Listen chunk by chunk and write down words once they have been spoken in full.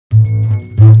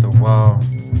wall,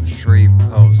 street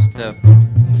post steppa.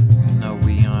 You know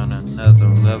we on another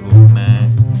level,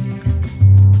 man.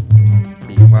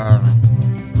 Be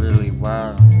wildin', really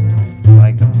wildin',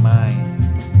 like a mine.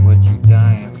 What you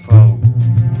dying for?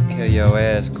 Kill your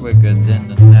ass quicker than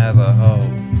the Navajo.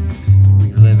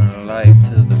 We living life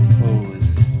to the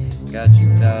fullest. Got you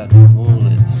dodging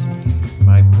bullets.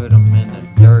 Might put him in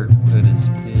the dirt, put his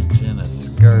bitch in a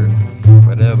skirt.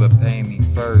 Whatever pay me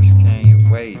first, can't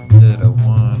wait to the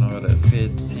 1 or the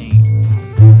 15.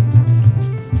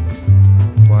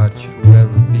 Watch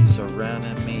whoever be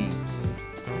surrounding me.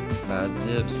 Buy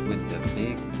zips with the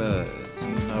big buzz.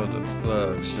 You know the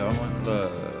plug, showing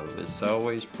love. It's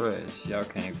always fresh. Y'all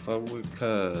can't fuck with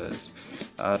cuz.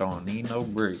 I don't need no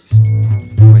bricks.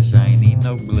 Wish I ain't need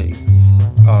no blicks.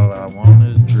 All I want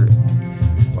is drip.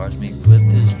 Watch me flip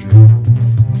this drip.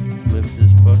 Flip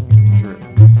this fucking